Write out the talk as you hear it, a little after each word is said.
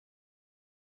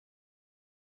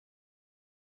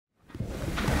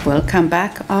Welcome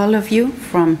back, all of you,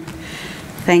 from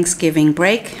Thanksgiving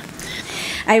break.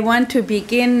 I want to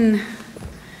begin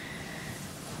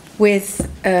with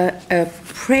a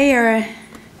prayer,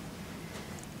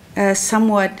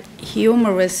 somewhat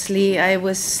humorously. I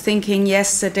was thinking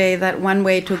yesterday that one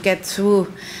way to get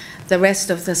through the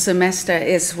rest of the semester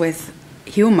is with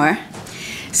humor.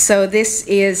 So this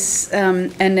is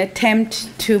an attempt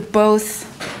to both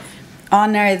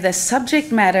honor the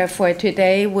subject matter for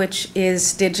today, which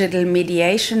is digital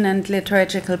mediation and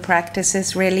liturgical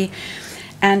practices, really,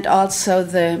 and also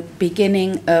the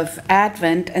beginning of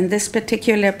Advent. And this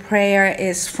particular prayer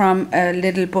is from a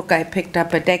little book I picked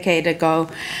up a decade ago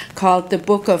called The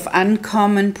Book of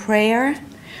Uncommon Prayer,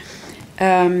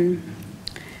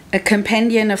 a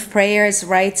compendium of prayers,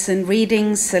 rites, and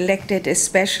readings selected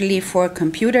especially for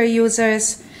computer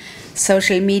users,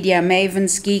 social media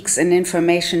mavens, geeks, and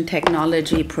information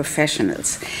technology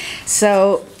professionals.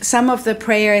 So some of the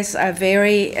prayers are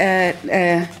very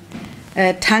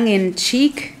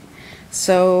tongue-in-cheek.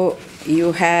 So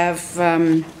you have,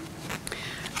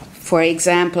 for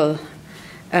example,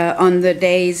 on the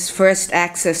day's first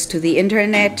access to the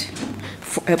internet,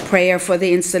 a prayer for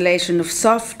the installation of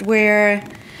software,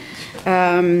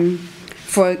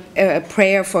 for a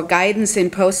prayer for guidance in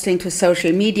posting to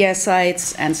social media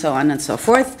sites, and so on and so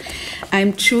forth.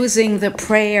 I'm choosing the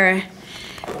prayer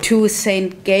to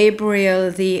Saint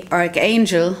Gabriel the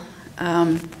Archangel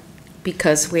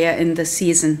because we are in the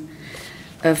season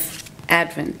of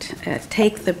Advent.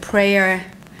 Take the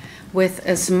prayer with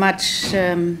as much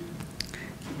of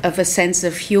a sense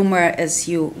of humor as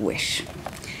you wish.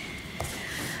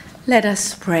 Let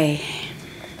us pray.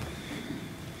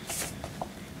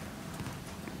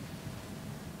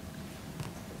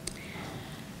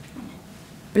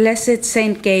 Blessed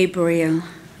Saint Gabriel,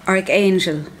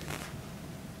 Archangel,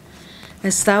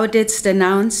 as thou didst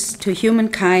announce to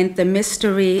humankind the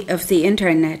mystery of the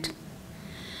internet,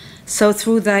 so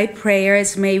through thy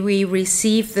prayers may we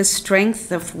receive the strength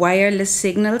of wireless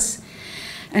signals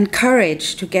and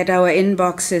courage to get our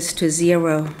inboxes to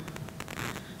zero.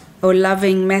 O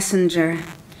loving messenger,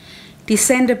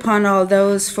 descend upon all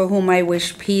those for whom I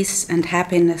wish peace and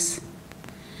happiness.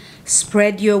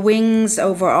 Spread your wings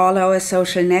over all our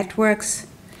social networks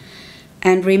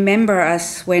and remember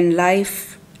us when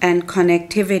life and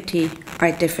connectivity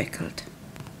are difficult.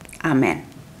 Amen.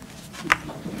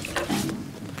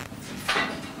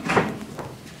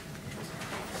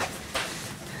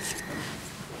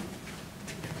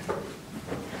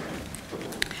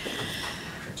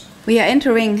 We are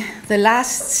entering the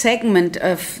last segment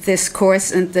of this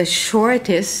course and the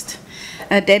shortest,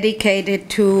 dedicated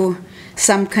to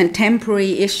some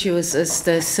contemporary issues, as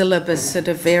the syllabus sort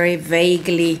of very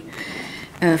vaguely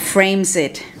frames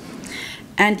it.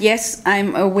 And yes,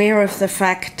 I'm aware of the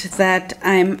fact that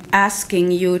I'm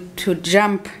asking you to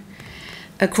jump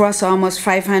across almost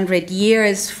 500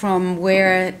 years from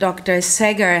where Dr.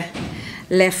 Berger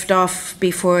left off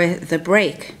before the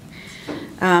break,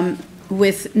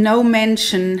 with no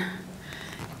mention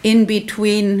in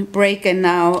between break and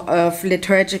now of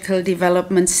liturgical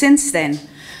development since then.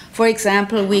 For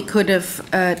example, we could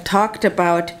have talked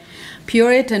about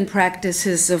Puritan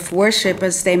practices of worship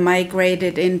as they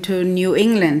migrated into New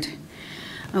England.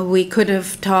 We could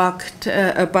have talked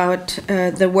about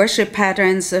the worship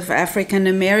patterns of African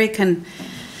American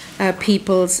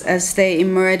peoples as they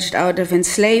emerged out of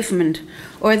enslavement,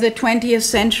 or the 20th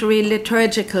century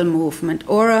liturgical movement,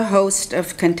 or a host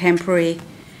of contemporary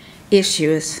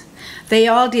issues. They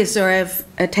all deserve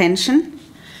attention.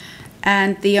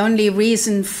 And the only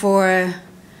reason for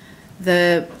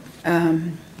the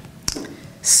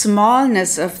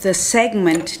smallness of the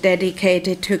segment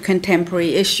dedicated to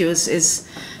contemporary issues is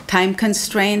time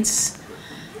constraints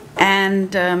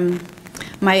and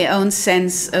my own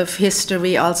sense of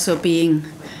history also being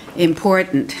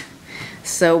important.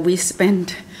 So we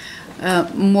spend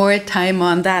more time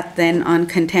on that than on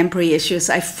contemporary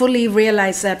issues. I fully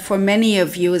realize that for many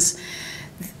of you,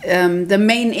 the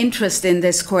main interest in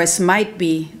this course might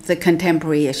be the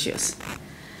contemporary issues.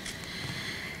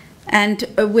 And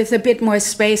with a bit more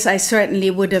space, I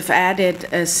certainly would have added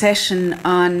a session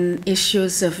on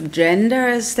issues of gender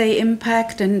as they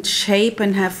impact and shape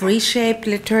and have reshaped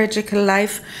liturgical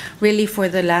life really for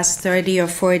the last 30 or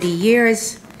 40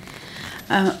 years.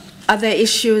 Other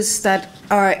issues that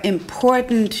are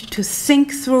important to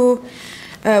think through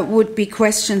would be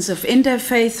questions of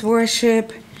interfaith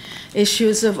worship,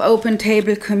 issues of open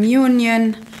table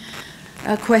communion,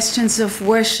 questions of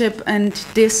worship and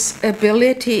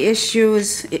disability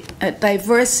issues,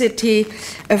 diversity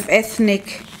of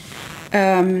ethnic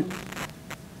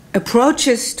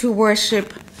approaches to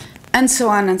worship, and so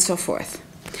on and so forth.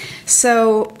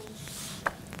 So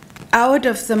out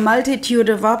of the multitude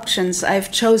of options,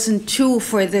 I've chosen two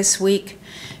for this week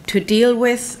to deal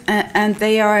with, and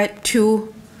they are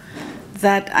two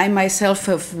that I myself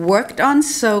have worked on,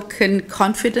 so can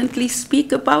confidently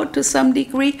speak about to some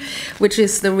degree, which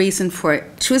is the reason for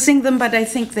choosing them, but I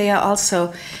think they are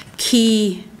also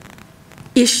key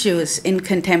issues in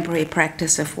contemporary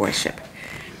practice of worship.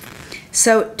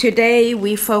 So today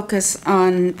we focus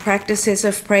on practices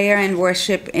of prayer and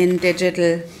worship in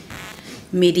digital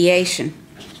mediation.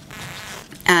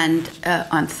 And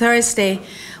on Thursday,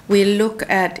 we look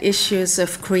at issues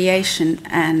of creation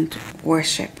and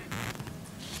worship.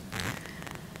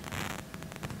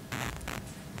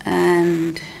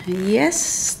 And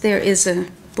yes, there is a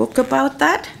book about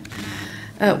that.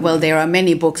 Well, there are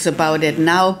many books about it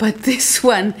now, but this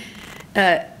one,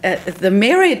 the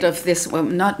merit of this, well,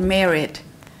 not merit,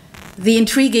 the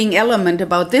intriguing element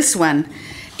about this one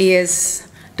is,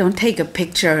 don't take a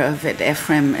picture of it,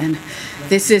 Ephraim, and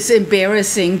this is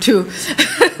embarrassing to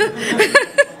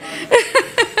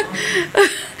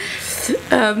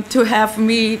to have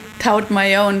me tout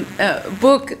my own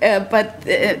book, but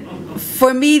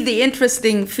for me the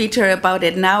interesting feature about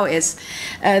it now is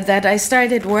that I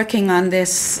started working on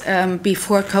this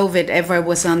before COVID ever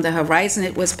was on the horizon.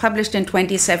 It was published in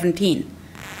 2017.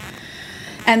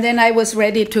 And then I was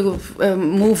ready to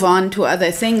move on to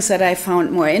other things that I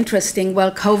found more interesting.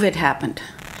 Well, COVID happened.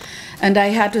 And I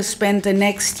had to spend the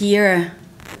next year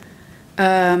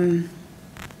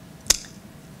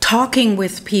talking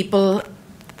with people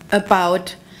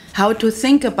about how to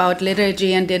think about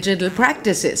liturgy and digital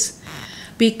practices,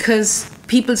 because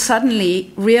people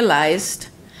suddenly realized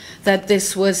that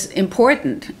this was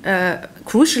important,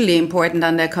 crucially important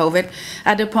under COVID,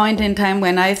 at a point in time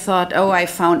when I thought, oh, I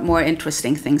found more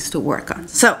interesting things to work on.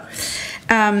 So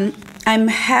I'm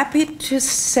happy to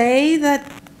say that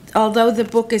although the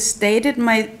book is dated,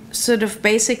 my sort of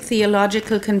basic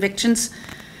theological convictions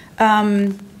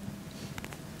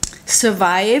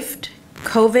survived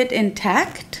COVID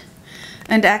intact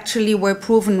and actually were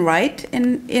proven right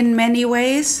in many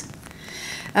ways.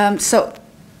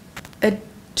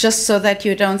 Just so that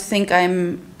you don't think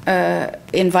I'm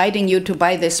inviting you to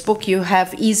buy this book, you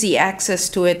have easy access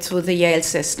to it through the Yale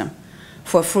system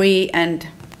for free, and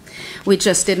we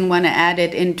just didn't want to add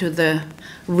it into the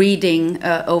reading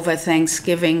over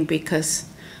Thanksgiving because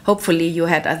hopefully you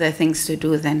had other things to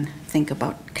do than think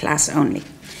about class only.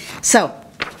 So,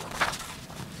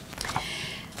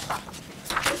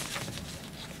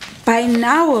 by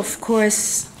now, of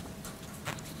course,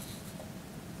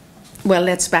 well,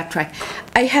 let's backtrack.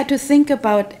 I had to think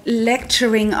about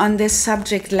lecturing on this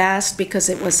subject last because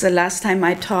it was the last time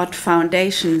I taught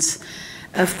foundations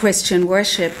of Christian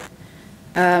worship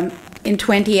in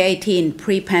 2018,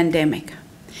 pre-pandemic.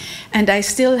 And I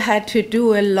still had to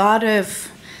do a lot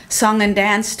of song and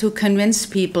dance to convince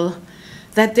people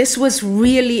that this was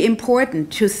really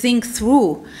important to think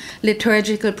through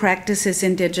liturgical practices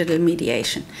in digital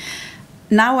mediation.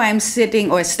 Now I'm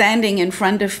sitting or standing in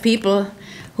front of people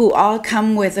who all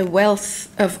come with a wealth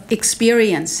of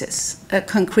experiences,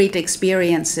 concrete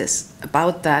experiences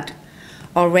about that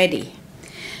already.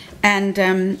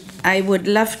 And I would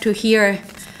love to hear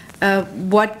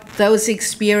what those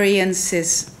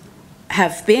experiences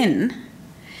have been.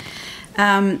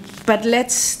 But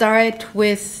let's start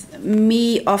with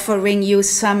me offering you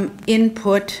some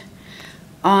input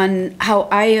on how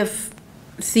I have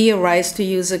theorized, to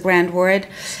use a grand word,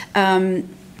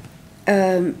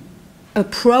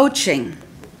 approaching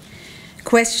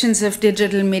questions of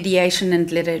digital mediation and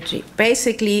liturgy.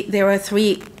 Basically, there are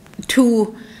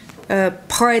two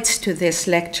parts to this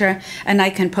lecture, and I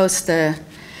can post the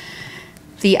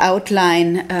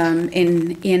outline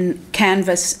in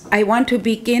Canvas. I want to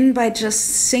begin by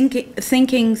just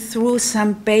thinking through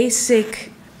some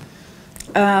basic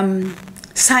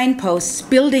signposts,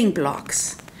 building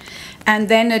blocks, and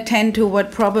then attend to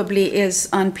what probably is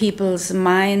on people's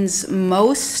minds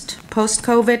most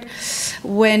post-COVID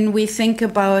when we think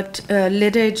about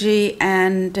liturgy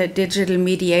and digital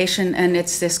mediation, and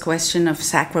it's this question of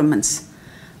sacraments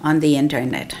on the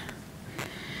internet.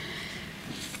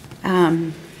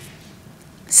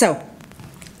 So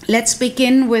let's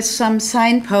begin with some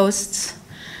signposts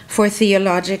for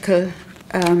theological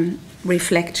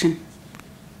reflection.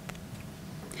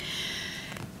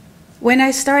 When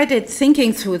I started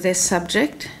thinking through this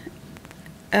subject,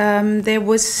 there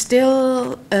was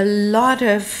still a lot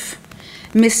of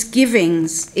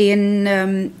misgivings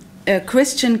in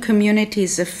Christian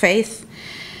communities of faith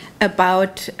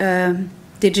about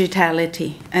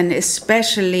digitality, and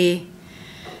especially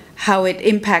how it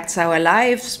impacts our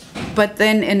lives, but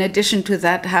then in addition to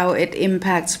that, how it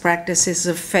impacts practices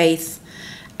of faith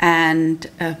and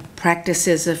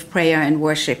practices of prayer and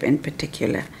worship in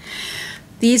particular.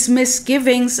 These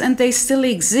misgivings, and they still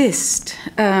exist,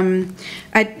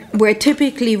 were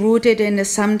typically rooted in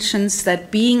assumptions that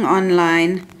being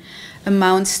online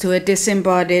amounts to a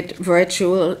disembodied,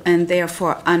 virtual, and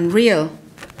therefore unreal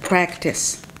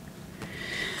practice.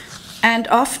 And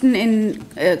often in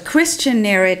Christian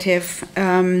narrative,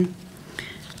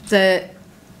 the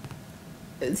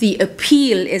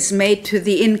appeal is made to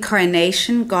the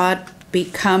incarnation. God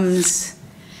becomes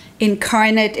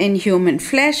incarnate in human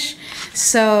flesh.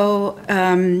 So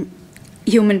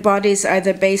human bodies are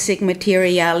the basic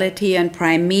materiality and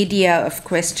prime media of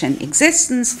Christian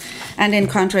existence. And in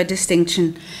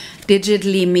contradistinction,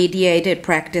 digitally mediated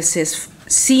practices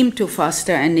seem to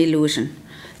foster an illusion.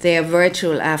 They are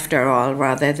virtual after all,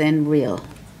 rather than real.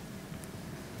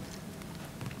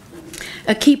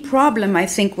 A key problem, I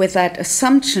think, with that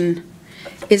assumption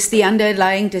is the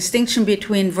underlying distinction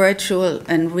between virtual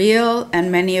and real,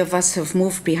 and many of us have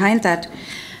moved behind that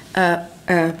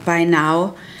by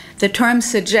now. The term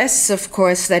suggests, of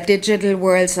course, that digital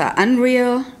worlds are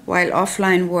unreal, while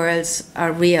offline worlds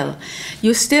are real.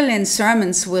 You still in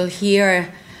sermons will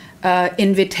hear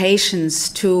invitations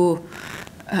to,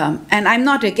 and I'm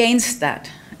not against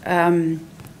that.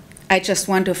 I just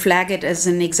want to flag it as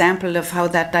an example of how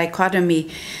that dichotomy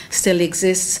still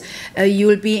exists.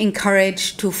 You'll be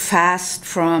encouraged to fast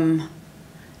from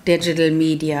digital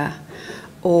media,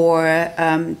 or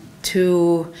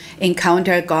to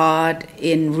encounter God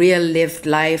in real lived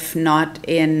life, not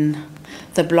in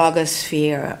the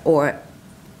blogosphere. Or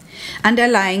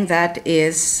underlying that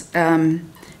is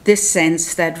this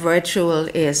sense that virtual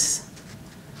is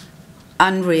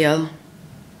unreal,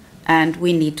 and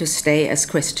we need to stay as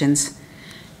Christians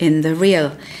in the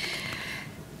real.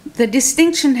 The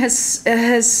distinction has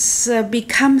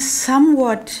become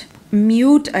somewhat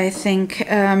mute, I think,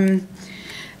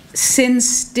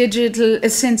 since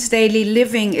daily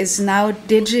living is now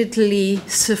digitally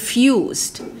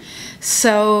suffused.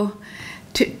 So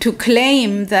to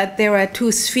claim that there are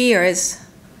two spheres,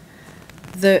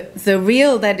 the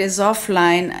real that is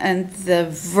offline and the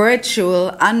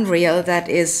virtual, unreal that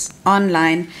is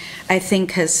online, I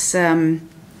think has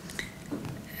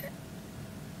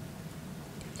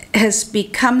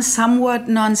become somewhat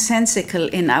nonsensical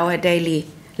in our daily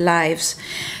lives.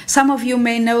 Some of you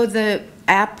may know the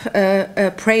app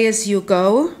Pray As You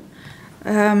Go.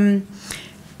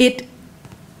 It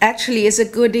actually is a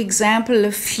good example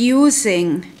of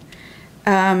fusing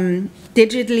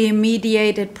digitally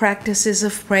mediated practices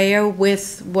of prayer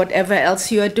with whatever else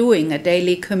you are doing, a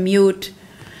daily commute.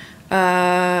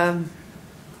 I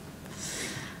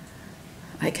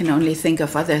can only think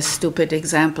of other stupid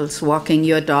examples, walking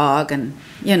your dog, and,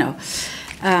 you know.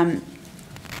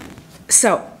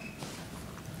 So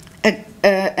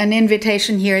an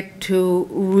invitation here to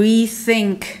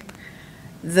rethink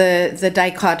the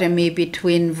dichotomy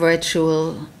between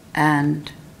virtual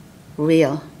and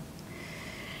real.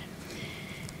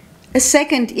 A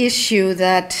second issue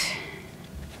that,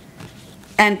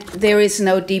 and there is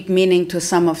no deep meaning to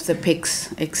some of the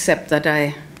pics except that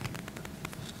I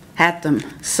had them,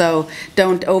 so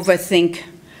don't overthink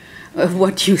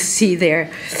what you see there.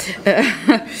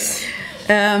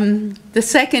 The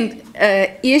second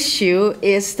issue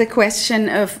is the question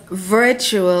of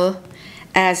virtual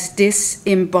as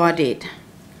disembodied.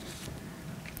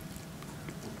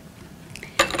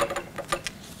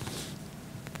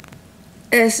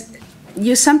 As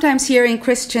you sometimes hear in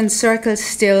Christian circles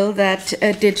still that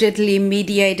digitally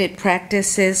mediated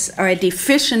practices are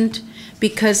deficient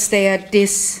because they are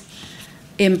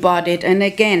disembodied. And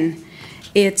again,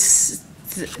 it's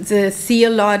the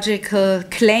theological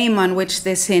claim on which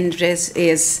this hinges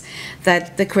is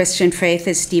that the Christian faith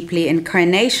is deeply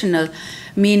incarnational,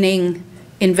 meaning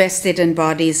invested in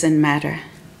bodies and matter.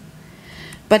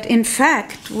 But in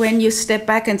fact, when you step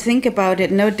back and think about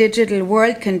it, no digital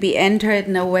world can be entered,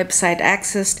 no website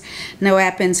accessed, no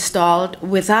app installed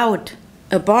without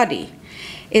a body.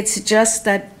 It's just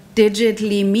that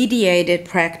digitally mediated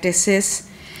practices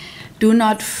do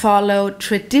not follow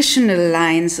traditional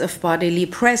lines of bodily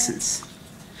presence.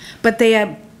 But they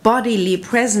are bodily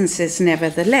presences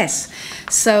nevertheless.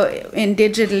 So in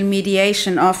digital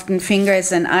mediation, often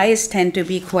fingers and eyes tend to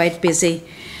be quite busy.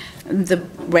 The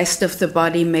rest of the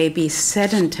body may be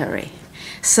sedentary.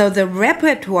 So the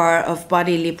repertoire of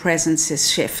bodily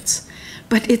presences shifts,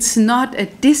 but it's not a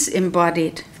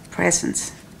disembodied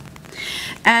presence.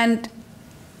 And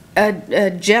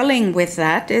gelling with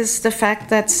that is the fact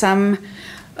that some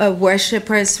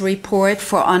worshippers report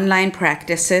for online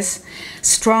practices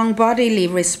strong bodily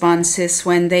responses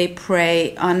when they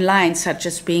pray online, such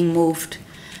as being moved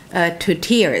to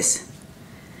tears.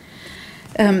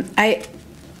 I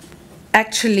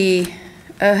actually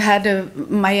had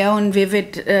my own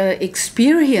vivid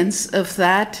experience of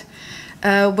that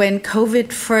when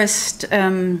COVID first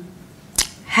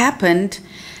happened,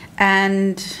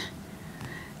 and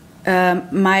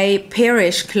my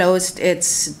parish closed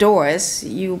its doors.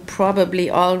 You probably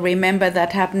all remember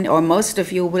that happening, or most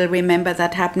of you will remember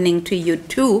that happening to you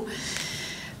too.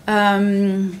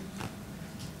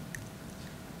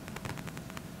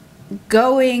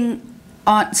 Going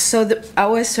on, so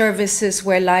our services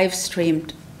were live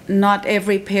streamed. Not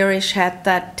every parish had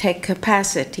that tech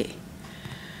capacity,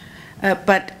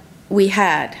 but we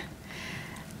had.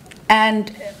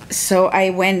 And so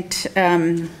I went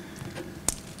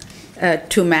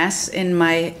to Mass in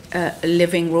my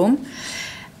living room.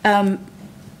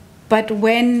 But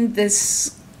when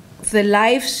the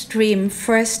live stream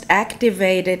first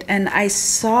activated and I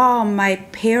saw my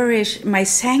parish, my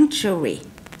sanctuary,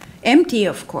 empty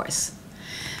of course,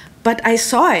 but I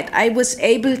saw it, I was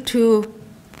able to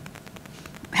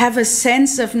have a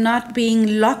sense of not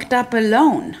being locked up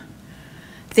alone.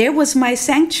 There was my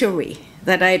sanctuary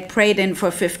that I had prayed in for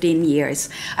 15 years.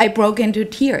 I broke into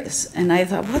tears and I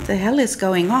thought, what the hell is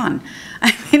going on?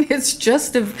 I mean, it's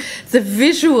just the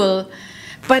visual,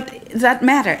 but that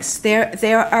matters.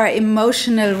 There are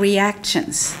emotional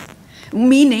reactions,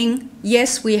 meaning,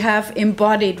 yes, we have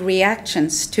embodied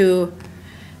reactions to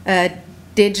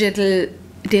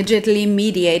digitally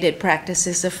mediated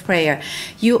practices of prayer.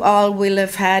 You all will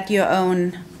have had your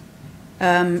own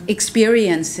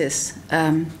experiences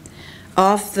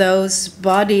of those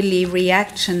bodily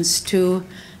reactions to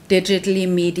digitally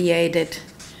mediated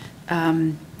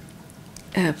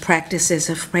practices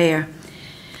of prayer.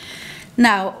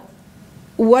 Now,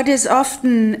 what is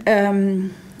often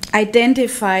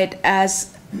identified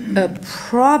as a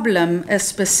problem, a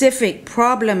specific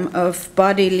problem of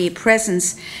bodily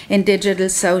presence in digital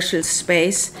social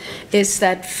space, is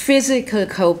that physical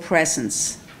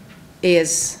co-presence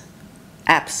is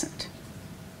absent.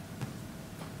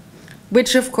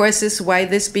 Which, of course, is why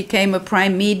this became a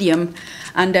prime medium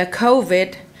under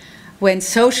COVID, when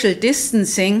social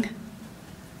distancing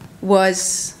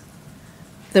was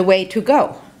the way to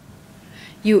go.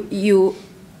 You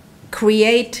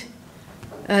create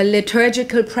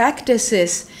liturgical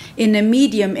practices in a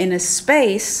medium, in a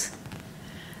space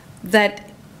that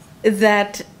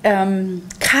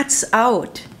cuts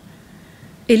out,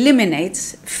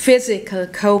 eliminates physical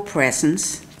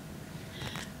co-presence,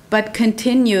 but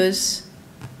continues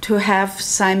to have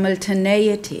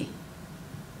simultaneity.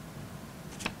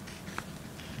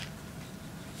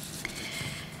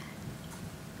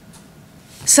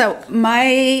 So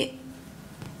my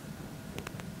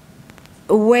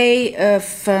way of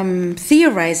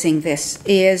theorizing this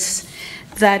is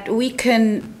that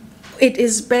it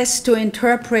is best to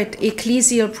interpret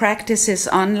ecclesial practices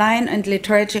online and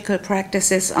liturgical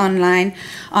practices online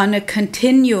on a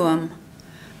continuum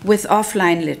with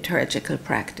offline liturgical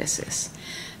practices.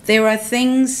 There are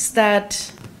things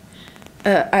that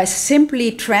are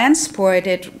simply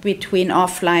transported between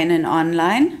offline and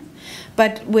online,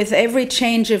 but with every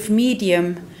change of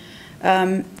medium,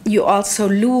 you also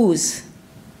lose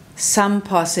some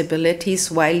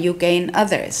possibilities while you gain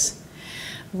others.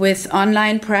 With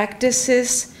online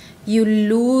practices, you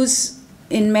lose,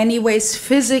 in many ways,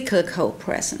 physical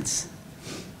co-presence,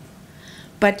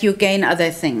 but you gain other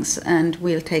things, and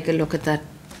we'll take a look at that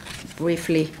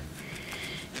briefly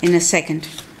in a second.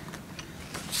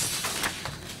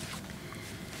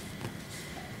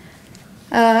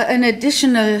 An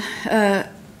additional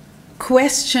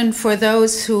question for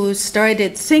those who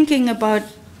started thinking about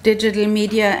digital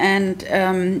media and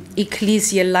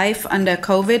ecclesial life under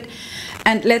COVID,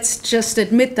 and let's just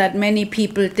admit that many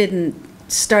people didn't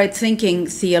start thinking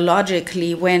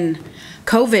theologically when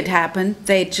COVID happened.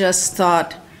 They just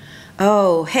thought,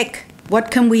 oh, heck, what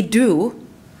can we do?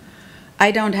 I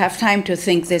don't have time to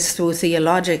think this through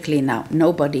theologically now.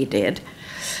 Nobody did.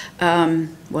 Well,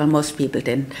 most people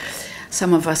didn't.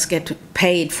 Some of us get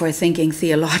paid for thinking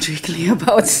theologically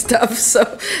about stuff,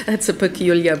 so that's a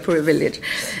peculiar privilege.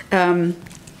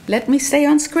 Let me stay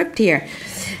on script here.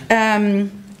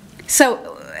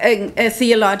 So a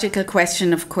theological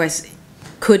question, of course,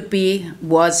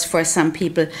 was for some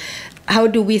people, how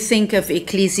do we think of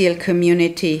ecclesial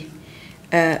community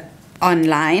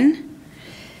online?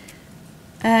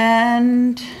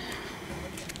 And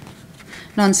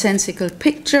nonsensical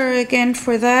picture again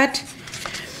for that.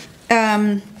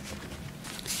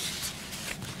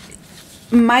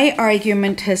 my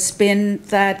argument has been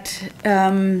that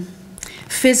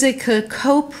physical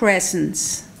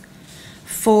co-presence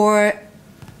for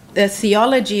the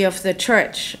theology of the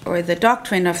church or the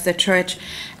doctrine of the church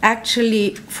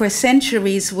actually for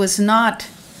centuries was not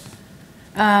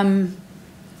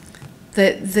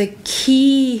the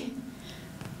key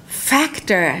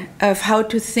factor of how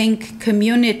to think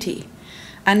community,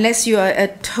 unless you are a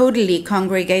totally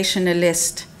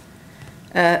congregationalist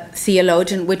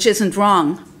theologian, which isn't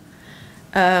wrong.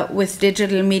 With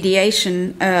digital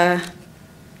mediation,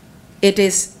 it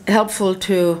is helpful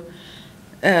to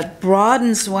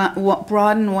broaden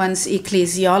one's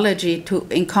ecclesiology to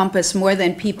encompass more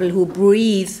than people who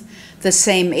breathe the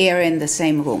same air in the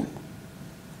same room.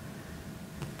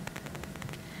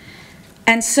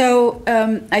 And so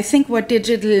I think what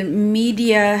digital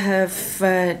media have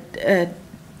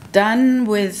done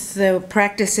with the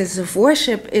practices of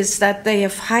worship is that they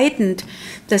have heightened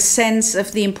the sense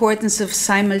of the importance of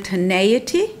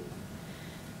simultaneity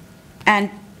and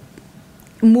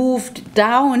moved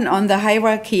down on the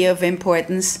hierarchy of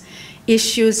importance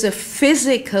issues of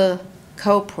physical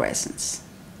co-presence,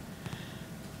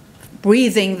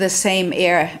 breathing the same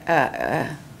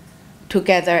air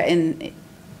together in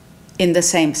the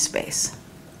same space.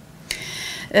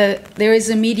 There is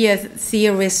a media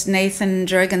theorist, Nathan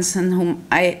Jurgensen, whom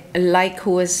I like,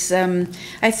 who is,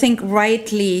 I think,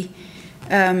 rightly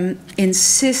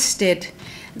insisted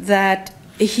that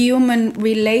human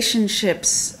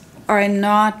relationships are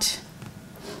not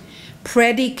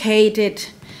predicated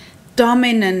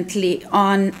dominantly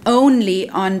only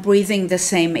on breathing the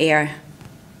same air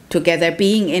together,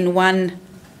 being in one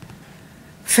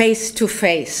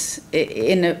face-to-face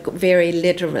in a very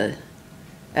literal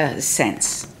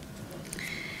sense.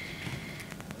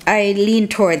 I lean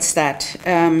towards that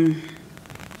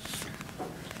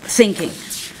thinking.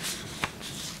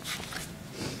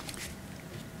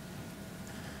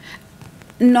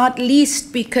 Not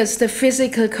least because the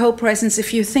physical co-presence,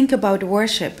 if you think about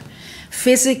worship,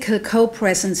 physical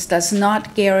co-presence does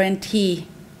not guarantee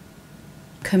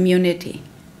community.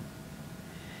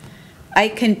 I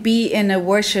can be in a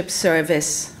worship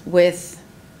service with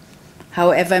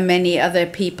however many other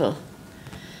people,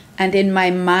 and in my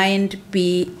mind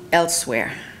be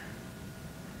elsewhere,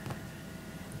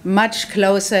 much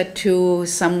closer to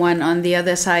someone on the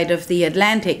other side of the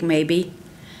Atlantic, maybe,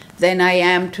 than I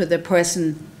am to the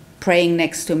person praying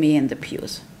next to me in the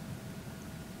pews.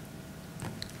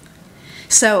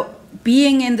 So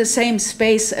being in the same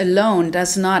space alone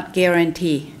does not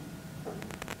guarantee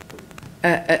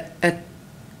a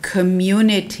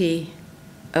community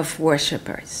of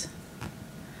worshipers.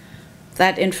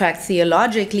 That, in fact,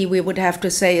 theologically, we would have to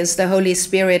say is the Holy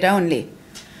Spirit only.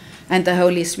 And the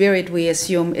Holy Spirit, we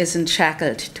assume, isn't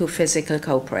shackled to physical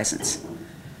co-presence,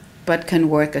 but can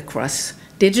work across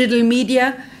digital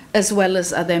media as well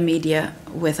as other media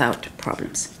without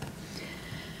problems.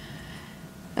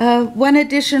 One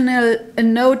additional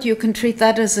note, you can treat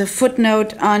that as a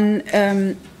footnote on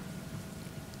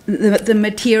the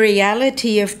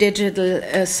materiality of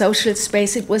digital social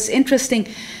space. It was interesting,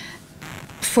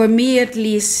 for me at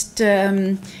least,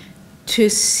 to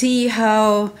see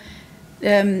how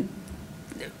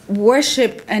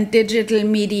worship and digital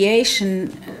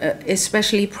mediation,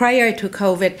 especially prior to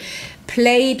COVID,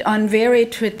 played on very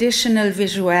traditional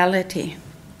visuality.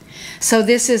 So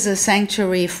this is a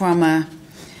sanctuary from a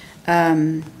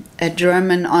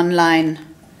German online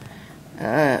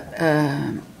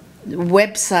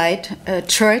website,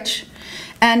 church,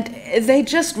 and they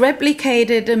just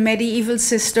replicated a medieval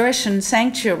Cistercian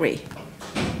sanctuary.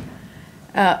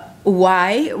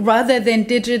 Why? Rather than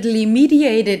digitally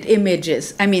mediated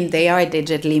images. I mean, they are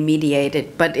digitally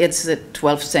mediated, but it's the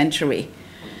 12th century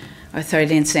or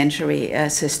 13th century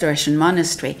Cistercian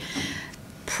monastery.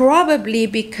 Probably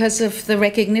because of the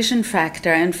recognition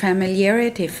factor and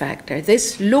familiarity factor.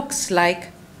 This looks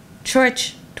like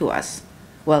church to us.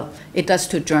 Well, it does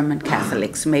to German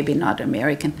Catholics, maybe not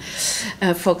American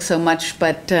folks so much,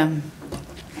 but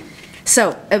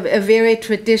so a very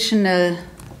traditional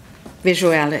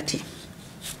visuality.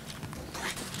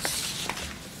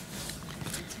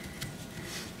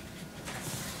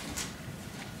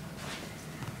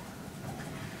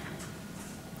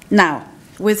 Now,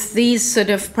 with these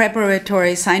sort of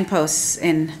preparatory signposts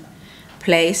in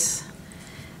place,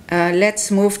 let's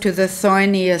move to the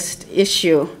thorniest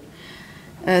issue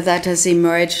that has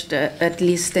emerged, at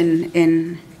least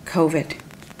in COVID.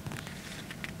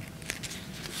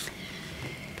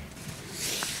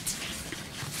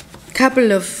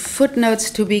 Couple of footnotes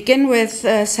to begin with.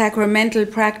 Sacramental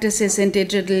practices in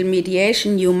digital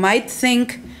mediation. You might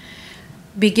think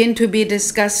begin to be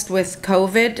discussed with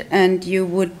COVID, and you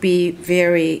would be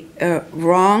very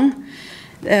wrong.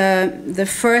 The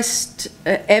first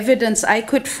evidence I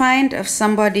could find of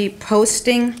somebody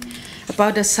posting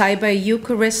about a cyber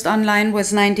Eucharist online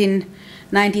was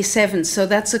 1997, so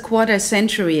that's a quarter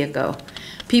century ago.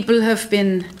 People have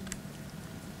been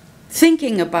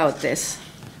thinking about this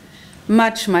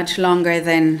much, much longer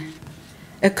than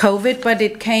COVID, but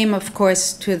it came, of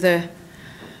course, to the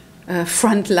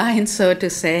front line, so to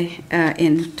say,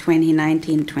 in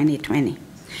 2019, 2020.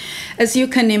 As you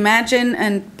can imagine,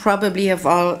 and probably have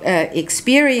all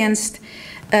experienced,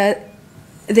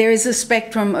 there is a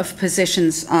spectrum of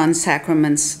positions on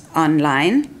sacraments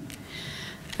online,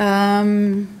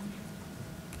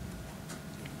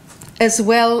 as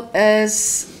well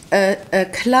as a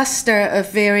cluster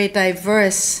of very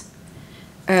diverse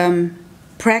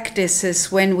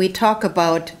practices when we talk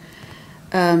about,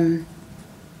 and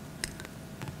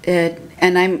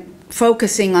I'm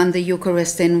focusing on the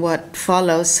Eucharist in what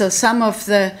follows. So some of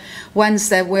the ones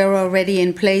that were already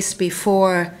in place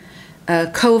before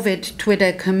COVID,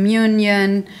 Twitter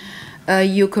communion,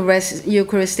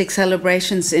 Eucharistic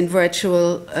celebrations in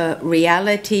virtual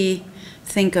reality,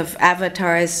 think of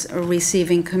avatars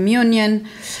receiving communion,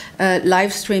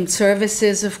 live-streamed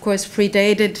services, of course,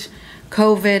 predated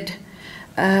COVID,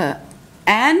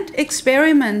 and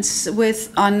experiments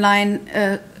with online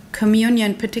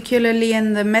communion, particularly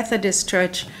in the Methodist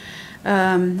Church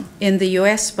in the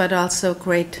US, but also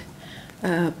Great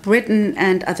Britain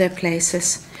and other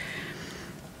places.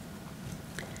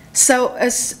 So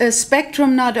a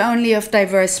spectrum not only of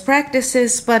diverse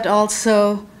practices, but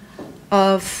also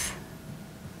of,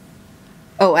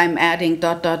 oh, I'm adding ...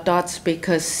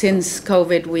 because since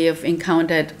COVID we have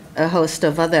encountered a host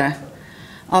of other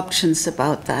options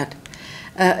about that.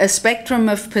 A spectrum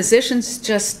of positions,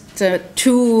 just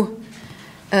two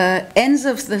ends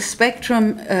of the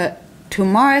spectrum to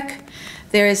mark.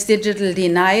 There is digital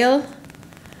denial,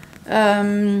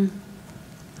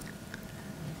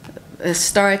 a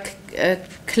stark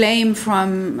claim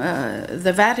from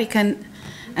the Vatican,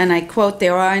 and I quote,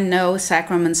 "There are no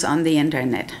sacraments on the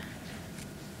internet."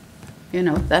 You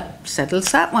know, that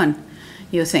settles that one,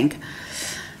 you think.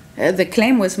 The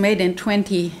claim was made in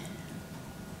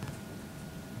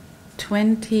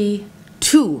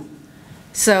 2022,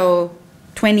 so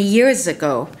 20 years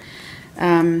ago.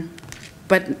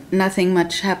 But nothing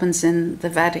much happens in the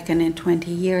Vatican in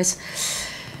 20 years.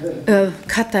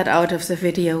 Cut that out of the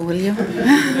video, will you?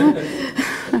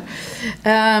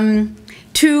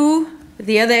 Two,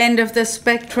 the other end of the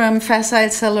spectrum, facile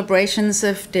celebrations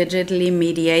of digitally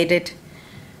mediated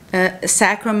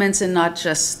sacraments, and not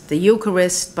just the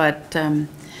Eucharist, but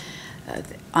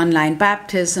online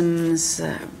baptisms,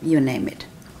 you name it.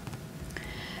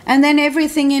 And then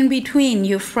everything in between.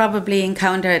 You've probably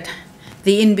encountered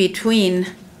the in-between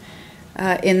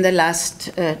in the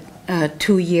last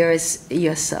 2 years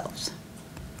yourselves.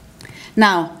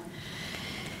 Now,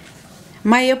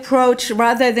 my approach,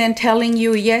 rather than telling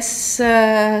you, yes,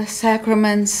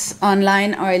 sacraments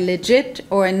online are legit,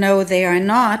 or no, they are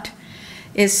not,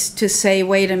 is to say,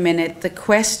 wait a minute, the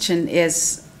question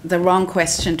is the wrong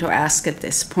question to ask at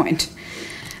this point.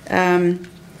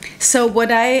 So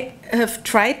what I have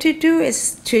tried to do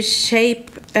is to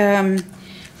shape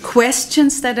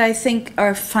questions that I think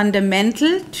are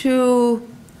fundamental to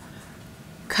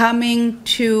coming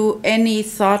to any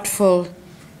thoughtful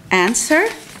answer.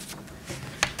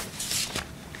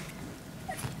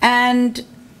 And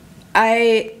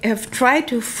I have tried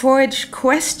to forge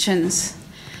questions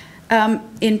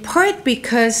in part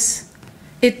because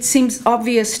it seems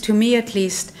obvious to me, at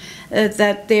least,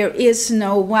 that there is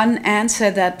no one answer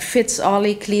that fits all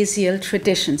ecclesial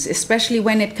traditions, especially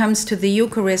when it comes to the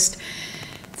Eucharist.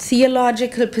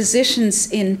 Theological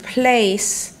positions in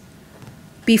place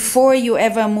before you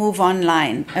ever move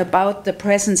online about the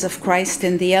presence of Christ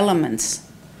in the elements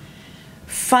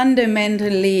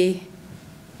fundamentally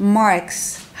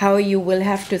marks how you will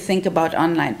have to think about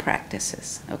online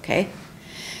practices, okay?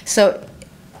 So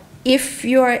if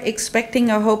you're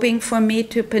expecting or hoping for me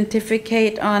to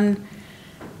pontificate on,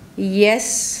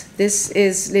 yes, this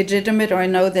is legitimate, or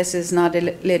no, this is not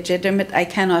legitimate, I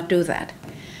cannot do that,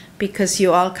 because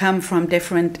you all come from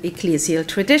different ecclesial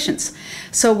traditions.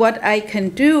 So what I can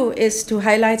do is to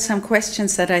highlight some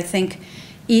questions that I think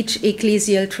each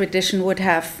ecclesial tradition would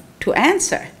have to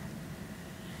answer.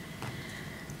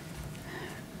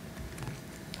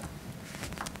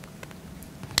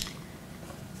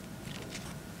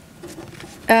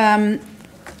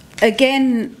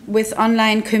 Again, with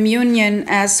online communion,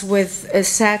 as with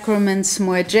sacraments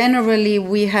more generally,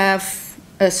 we have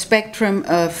a spectrum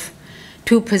of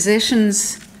two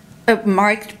positions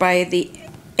marked by the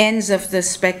ends of the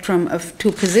spectrum of two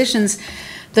positions.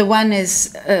 The one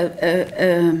is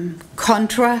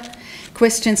contra.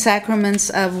 Christian sacraments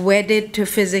are wedded to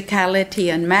physicality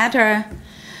and matter.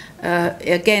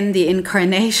 Again, the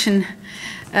incarnation,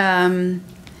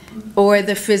 or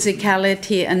the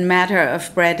physicality and matter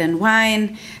of bread and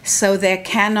wine. So there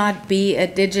cannot be a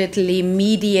digitally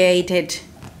mediated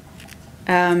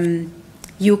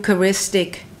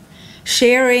Eucharistic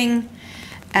sharing,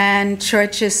 and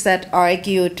churches that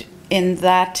argued in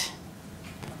that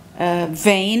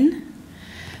vein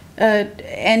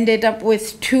ended up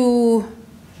with two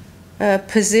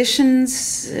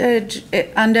positions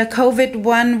under COVID.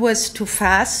 One was to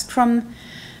fast from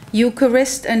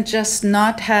Eucharist and just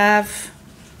not have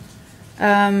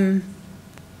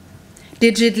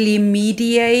digitally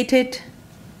mediated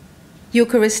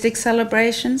Eucharistic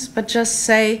celebrations, but just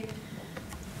say,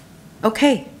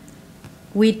 okay,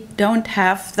 we don't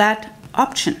have that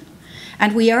option.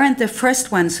 And we aren't the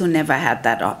first ones who never had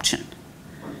that option.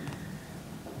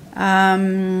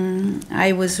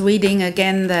 I was reading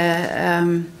again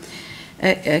the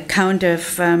account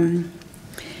of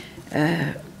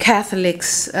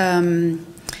Catholics who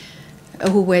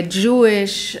were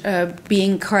Jewish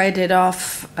being carted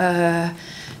off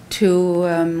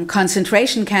to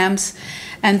concentration camps,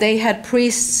 and they had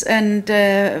priests and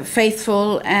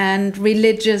faithful and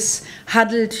religious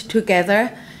huddled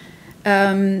together.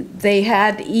 They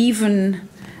had even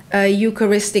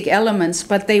Eucharistic elements,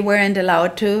 but they weren't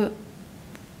allowed to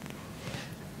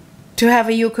have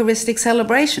a Eucharistic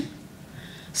celebration.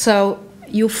 So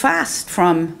you fast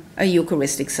from a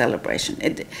Eucharistic celebration.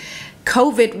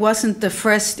 COVID wasn't the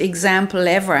first example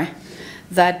ever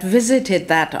that visited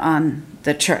that on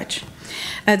the church.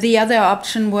 The other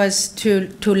option was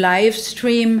to live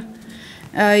stream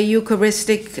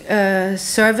Eucharistic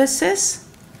services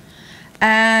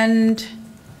and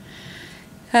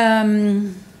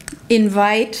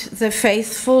invite the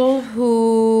faithful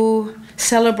who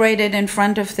celebrated in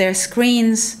front of their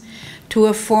screens to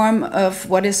a form of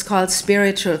what is called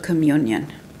spiritual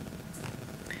communion.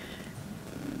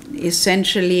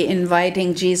 Essentially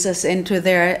inviting Jesus into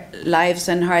their lives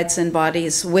and hearts and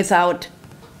bodies without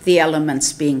the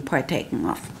elements being partaken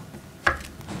of.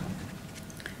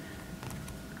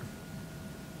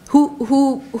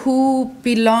 Who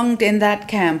belonged in that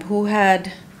camp? Who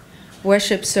had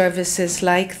worship services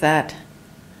like that?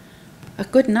 A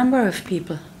good number of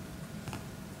people.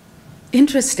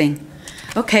 Interesting.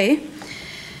 Okay.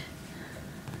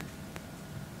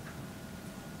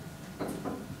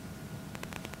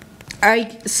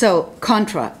 So,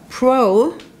 contra.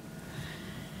 Pro,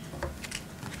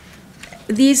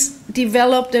 these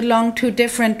developed along two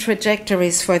different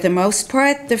trajectories for the most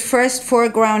part. The first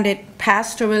foregrounded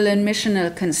pastoral and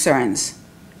missional concerns.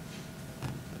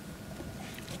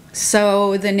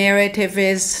 So the narrative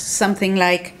is something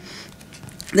like,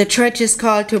 the church is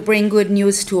called to bring good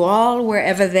news to all,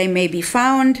 wherever they may be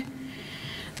found.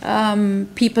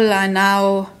 People are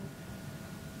now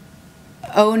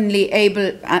only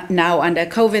able, now under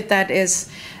COVID that is,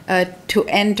 to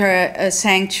enter a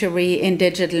sanctuary in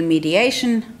digital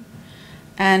mediation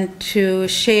and to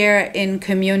share in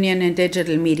communion in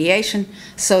digital mediation.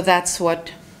 So that's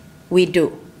what we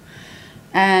do.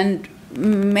 And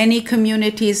many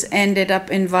communities ended up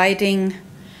inviting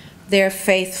their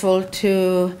faithful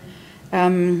to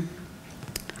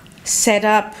set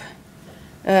up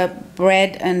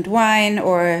bread and wine,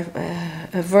 or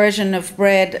a version of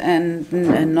bread and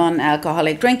a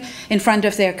non-alcoholic drink in front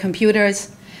of their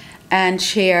computers, and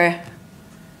share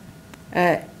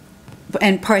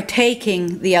and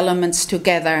partaking the elements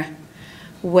together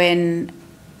when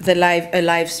a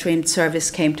live streamed service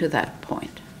came to that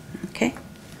point. Okay.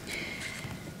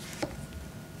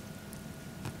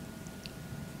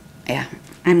 Yeah,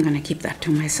 I'm going to keep that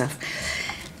to myself.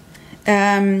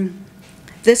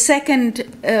 The second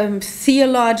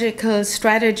theological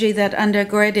strategy that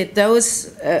undergirded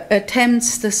those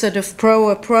attempts, the sort of pro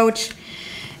approach,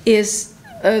 is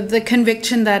the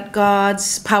conviction that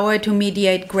God's power to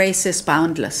mediate grace is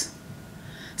boundless.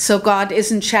 So God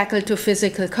isn't shackled to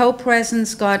physical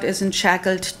co-presence, God isn't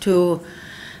shackled to,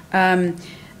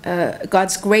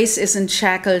 God's grace isn't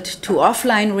shackled to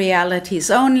offline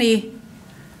realities only.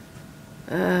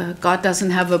 God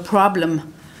doesn't have a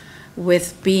problem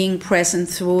with being present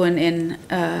through and in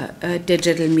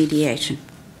digital mediation.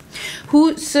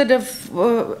 Who sort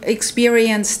of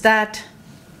experienced that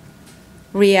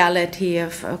reality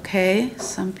of, okay,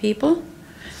 some people?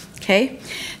 Okay.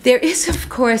 There is, of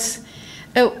course,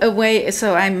 a way,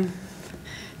 so I'm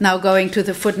now going to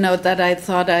the footnote that I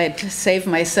thought I'd save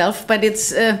myself, but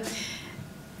it's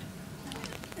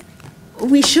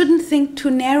we shouldn't think too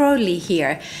narrowly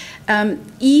here.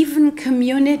 Even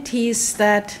communities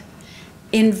that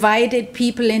invited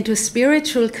people into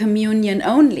spiritual communion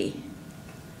only,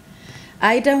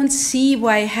 I don't see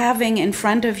why having in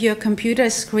front of your computer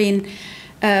screen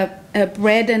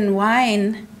bread and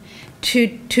wine to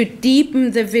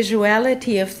deepen the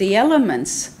visuality of the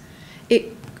elements,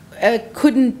 it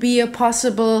couldn't be a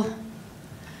possible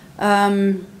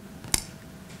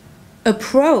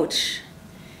approach,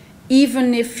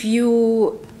 even if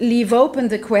you leave open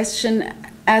the question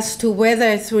as to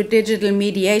whether through digital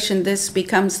mediation this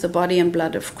becomes the body and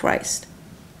blood of Christ.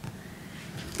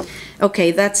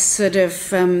 Okay, that's sort of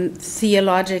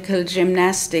theological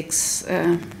gymnastics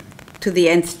to the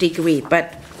nth degree,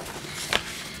 but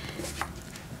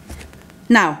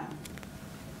now,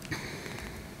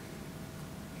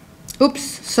 oops,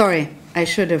 sorry, I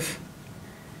should have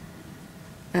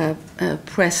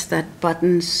pressed that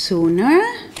button sooner.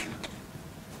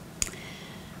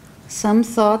 Some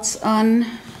thoughts on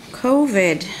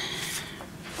COVID.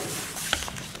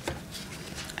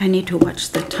 I need to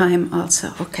watch the time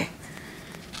also, okay.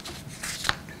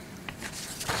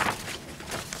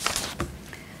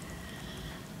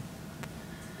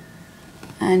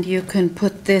 And you can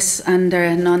put this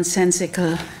under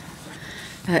nonsensical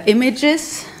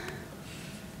images.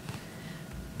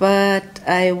 But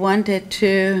I wanted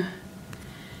to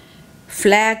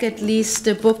flag at least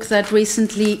a book that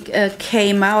recently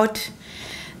came out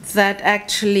that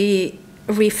actually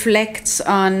reflects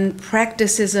on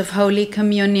practices of Holy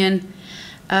Communion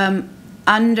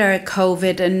under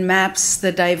COVID and maps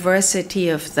the diversity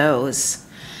of those.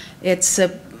 It's a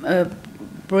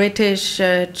British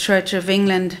Church of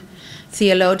England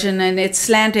theologian, and it's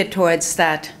slanted towards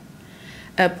that.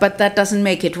 But that doesn't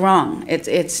make it wrong.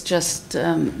 It's just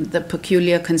the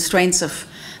peculiar constraints of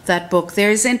that book.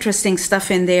 There is interesting stuff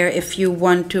in there if you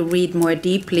want to read more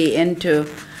deeply into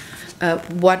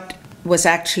what was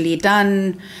actually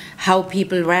done, how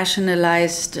people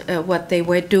rationalized what they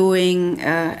were doing,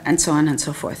 and so on and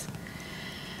so forth.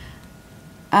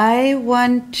 I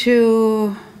want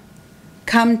to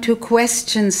come to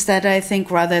questions that I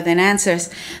think, rather than answers,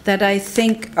 that I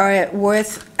think are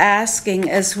worth asking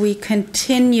as we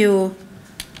continue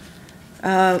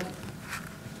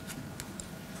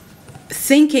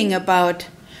thinking about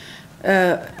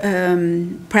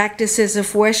practices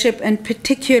of worship, and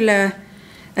particular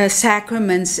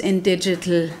sacraments in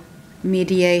digital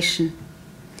mediation.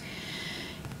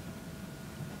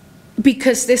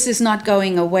 Because this is not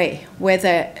going away.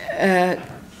 Whether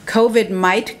COVID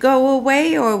might go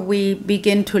away or we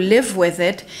begin to live with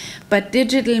it, but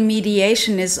digital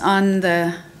mediation is on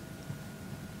the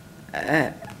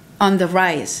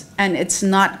rise, and it's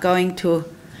not going to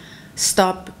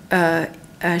stop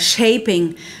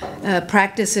shaping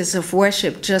practices of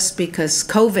worship just because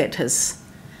COVID has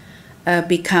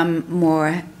become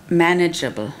more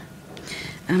manageable.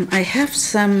 I have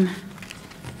some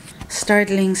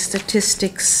startling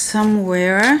statistics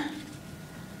somewhere.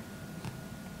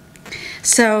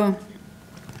 So,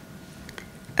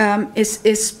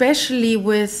 especially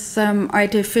with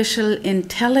artificial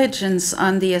intelligence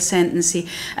on the ascendancy,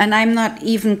 and I'm not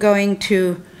even going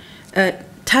to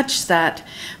touch that,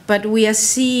 but we are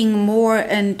seeing more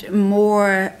and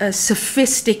more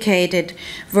sophisticated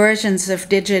versions of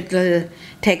digital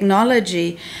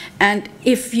technology. And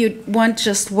if you want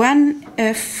just one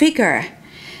figure,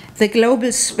 the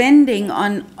global spending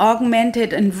on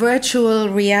augmented and virtual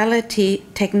reality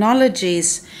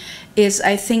technologies is,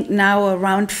 I think, now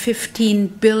around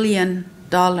 $15 billion.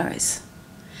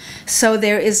 So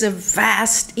there is a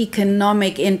vast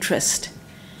economic interest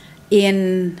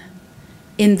in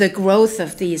the growth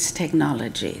of these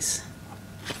technologies.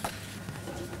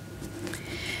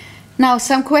 Now,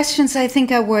 some questions I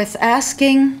think are worth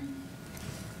asking.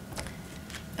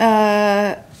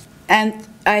 And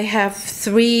I have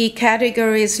three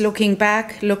categories: looking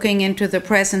back, looking into the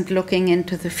present, looking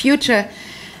into the future.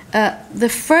 The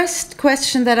first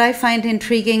question that I find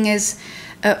intriguing is,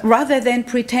 rather than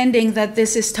pretending that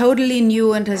this is totally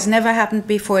new and has never happened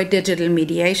before, digital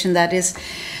mediation, that is,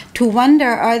 to wonder,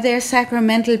 are there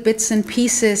sacramental bits and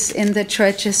pieces in the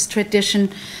Church's tradition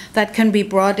that can be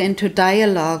brought into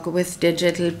dialogue with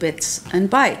digital bits and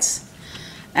bytes?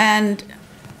 And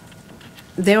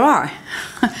there are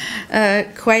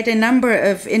quite a number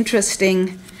of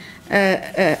interesting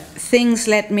things.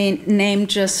 Let me name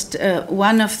just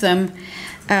one of them.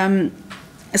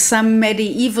 Some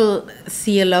medieval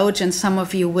theologians, some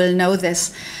of you will know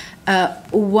this,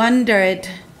 wondered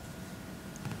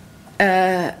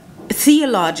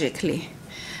theologically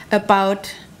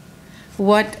about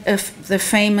what if the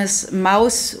famous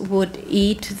mouse would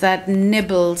eat that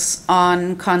nibbles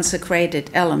on consecrated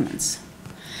elements.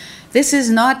 This is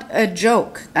not a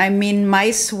joke. I mean,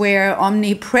 mice were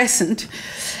omnipresent,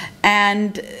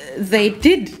 and they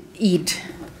did eat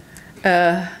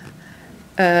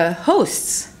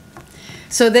hosts.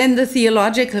 So then the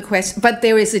theological question, but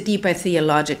there is a deeper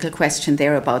theological question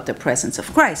there about the presence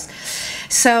of Christ.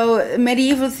 So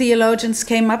medieval theologians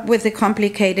came up with a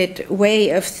complicated way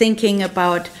of thinking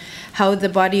about how the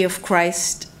body of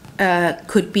Christ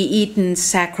could be eaten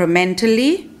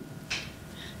sacramentally,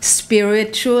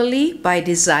 spiritually, by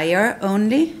desire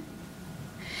only,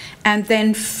 and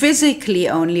then physically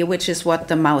only, which is what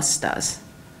the mouse does.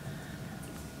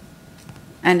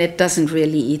 And it doesn't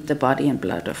really eat the body and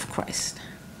blood of Christ.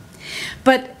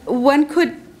 But one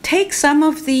could take some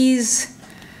of these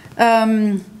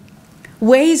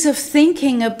ways of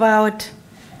thinking about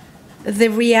the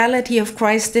reality of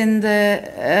Christ in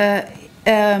the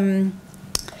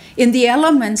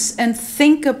elements and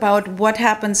think about what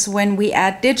happens when we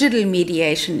add digital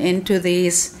mediation into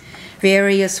these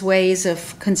various ways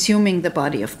of consuming the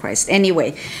body of Christ.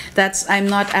 Anyway, I'm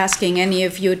not asking any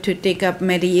of you to dig up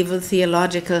medieval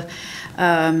theological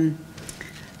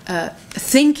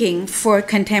thinking for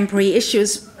contemporary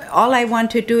issues. All I want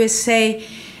to do is say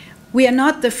we are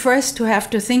not the first to have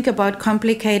to think about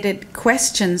complicated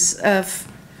questions of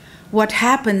what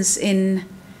happens in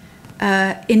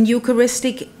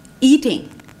Eucharistic eating.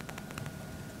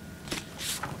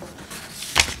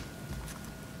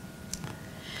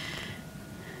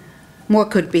 More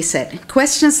could be said.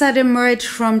 Questions that emerge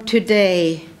from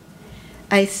today,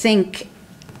 I think,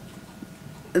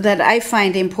 that I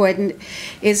find important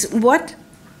is what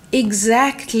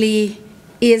exactly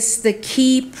is the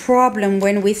key problem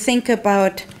when we think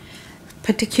about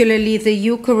particularly the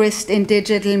Eucharist in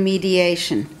digital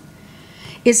mediation?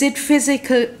 Is it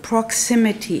physical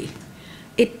proximity?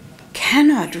 It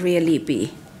cannot really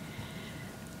be,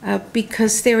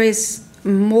 because there is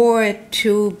more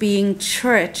to being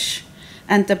church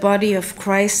and the body of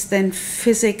Christ than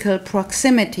physical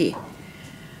proximity.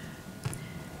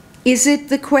 Is it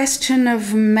the question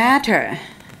of matter?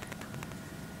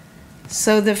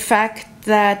 So the fact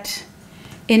that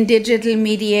in digital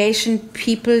mediation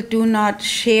people do not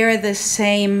share the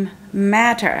same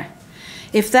matter.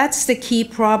 If that's the key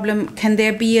problem, can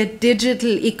there be a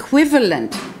digital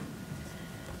equivalent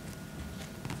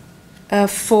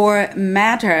for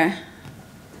matter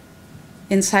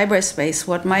in cyberspace?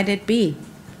 What might it be?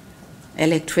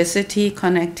 Electricity,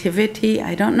 connectivity,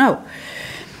 I don't know.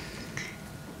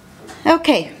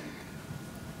 Okay.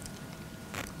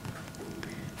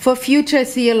 For future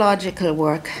theological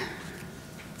work,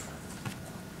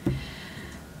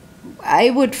 I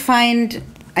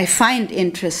find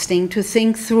interesting to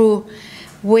think through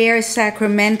where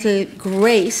sacramental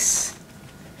grace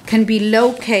can be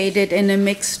located in a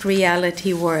mixed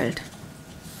reality world.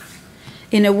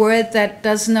 In a world that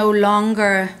does no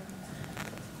longer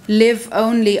live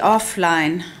only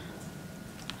offline,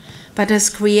 but has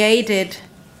created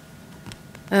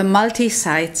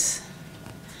multi-sites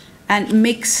and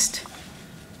mixed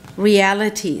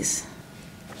realities.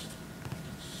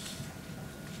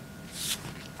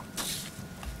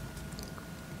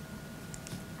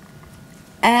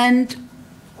 And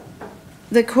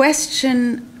the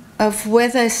question of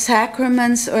whether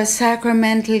sacraments or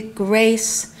sacramental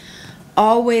grace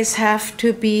always have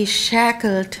to be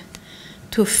shackled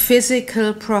to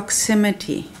physical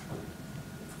proximity.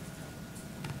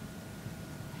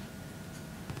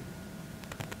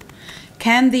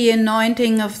 Can the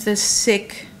anointing of the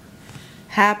sick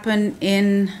happen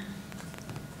in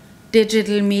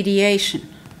digital mediation?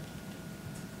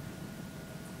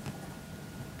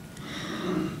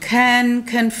 Can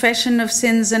confession of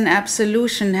sins and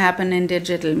absolution happen in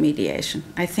digital mediation?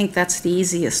 I think that's the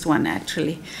easiest one,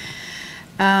 actually.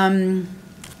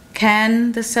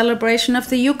 Can the celebration of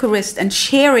the Eucharist and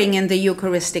sharing in the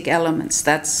Eucharistic elements,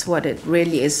 that's what it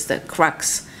really is, the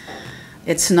crux.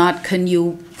 It's not, can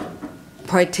you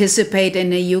participate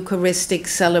in a Eucharistic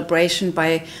celebration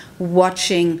by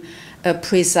watching a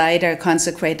presider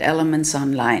consecrate elements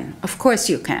online? Of course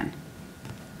you can.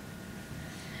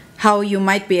 How you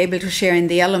might be able to share in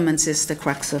the elements is the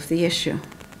crux of the issue.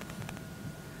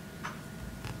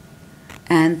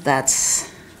 And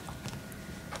that's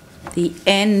the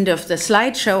end of the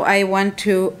slideshow. I want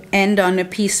to end on a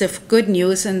piece of good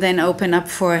news and then open up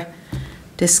for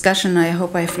discussion. I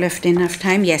hope I've left enough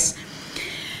time. Yes.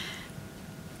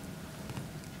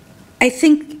 I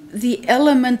think the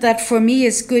element that for me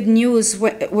is good news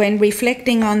when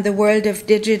reflecting on the world of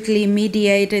digitally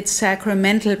mediated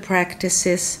sacramental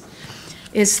practices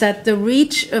is that the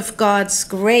reach of God's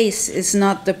grace is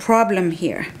not the problem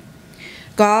here.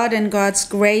 God and God's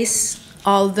grace,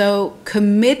 although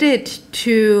committed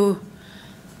to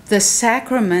the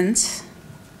sacraments,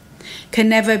 can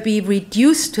never be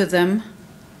reduced to them,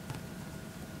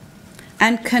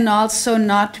 and can also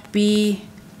not be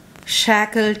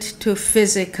shackled to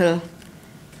physical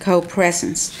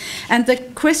co-presence. And the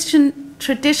Christian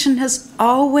tradition has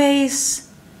always,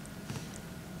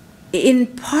 in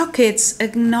pockets,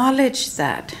 acknowledged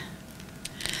that.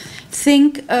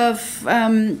 Think of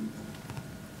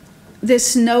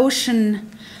this notion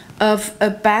of a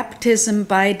baptism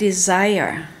by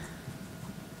desire.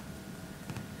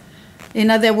 In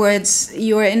other words,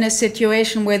 you're in a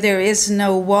situation where there is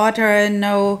no water,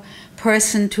 no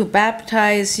person to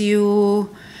baptize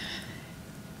you.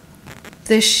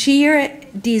 The sheer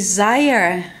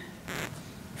desire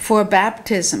for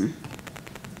baptism,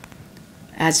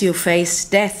 as you face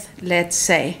death, let's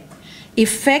say,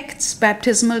 affects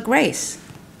baptismal grace.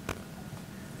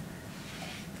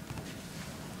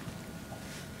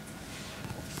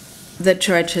 The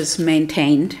Church has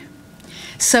maintained.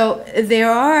 So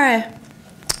there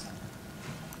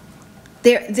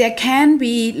can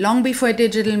be, long before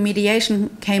digital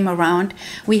mediation came around,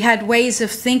 we had ways of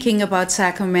thinking about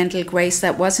sacramental grace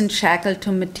that wasn't shackled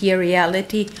to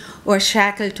materiality or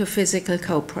shackled to physical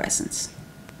co-presence.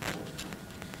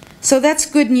 So that's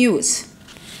good news.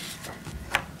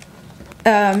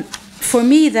 For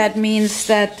me, that means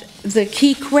that the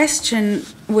key question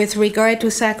with regard to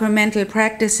sacramental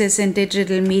practices in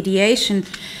digital mediation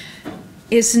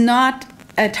is not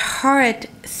at heart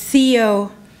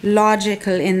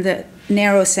theological in the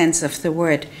narrow sense of the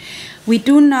word. We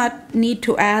do not need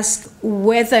to ask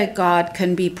whether God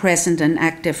can be present and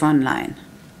active online.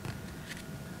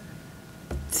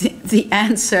 The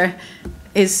answer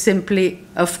is simply,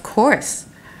 of course.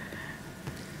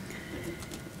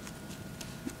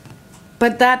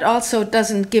 But that also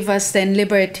doesn't give us then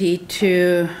liberty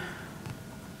to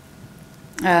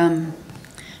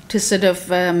sort of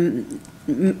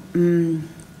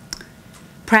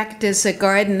practice a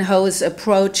garden hose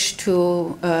approach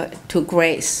to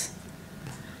grace.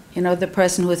 You know, the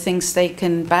person who thinks they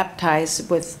can baptize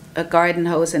with a garden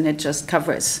hose and it just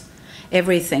covers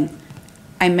everything.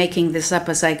 I'm making this up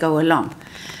as I go along.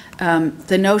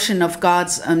 The notion of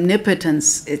God's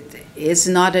omnipotence is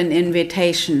not an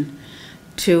invitation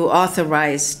to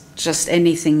authorize just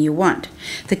anything you want.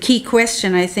 The key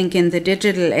question, I think, in the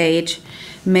digital age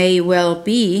may well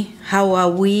be, how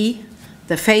are we,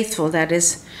 the faithful, that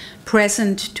is,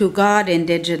 present to God in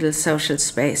digital social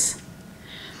space?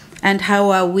 And how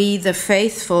are we, the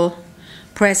faithful,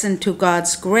 present to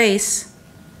God's grace,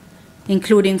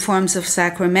 including forms of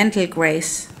sacramental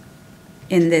grace,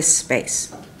 in this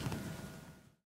space?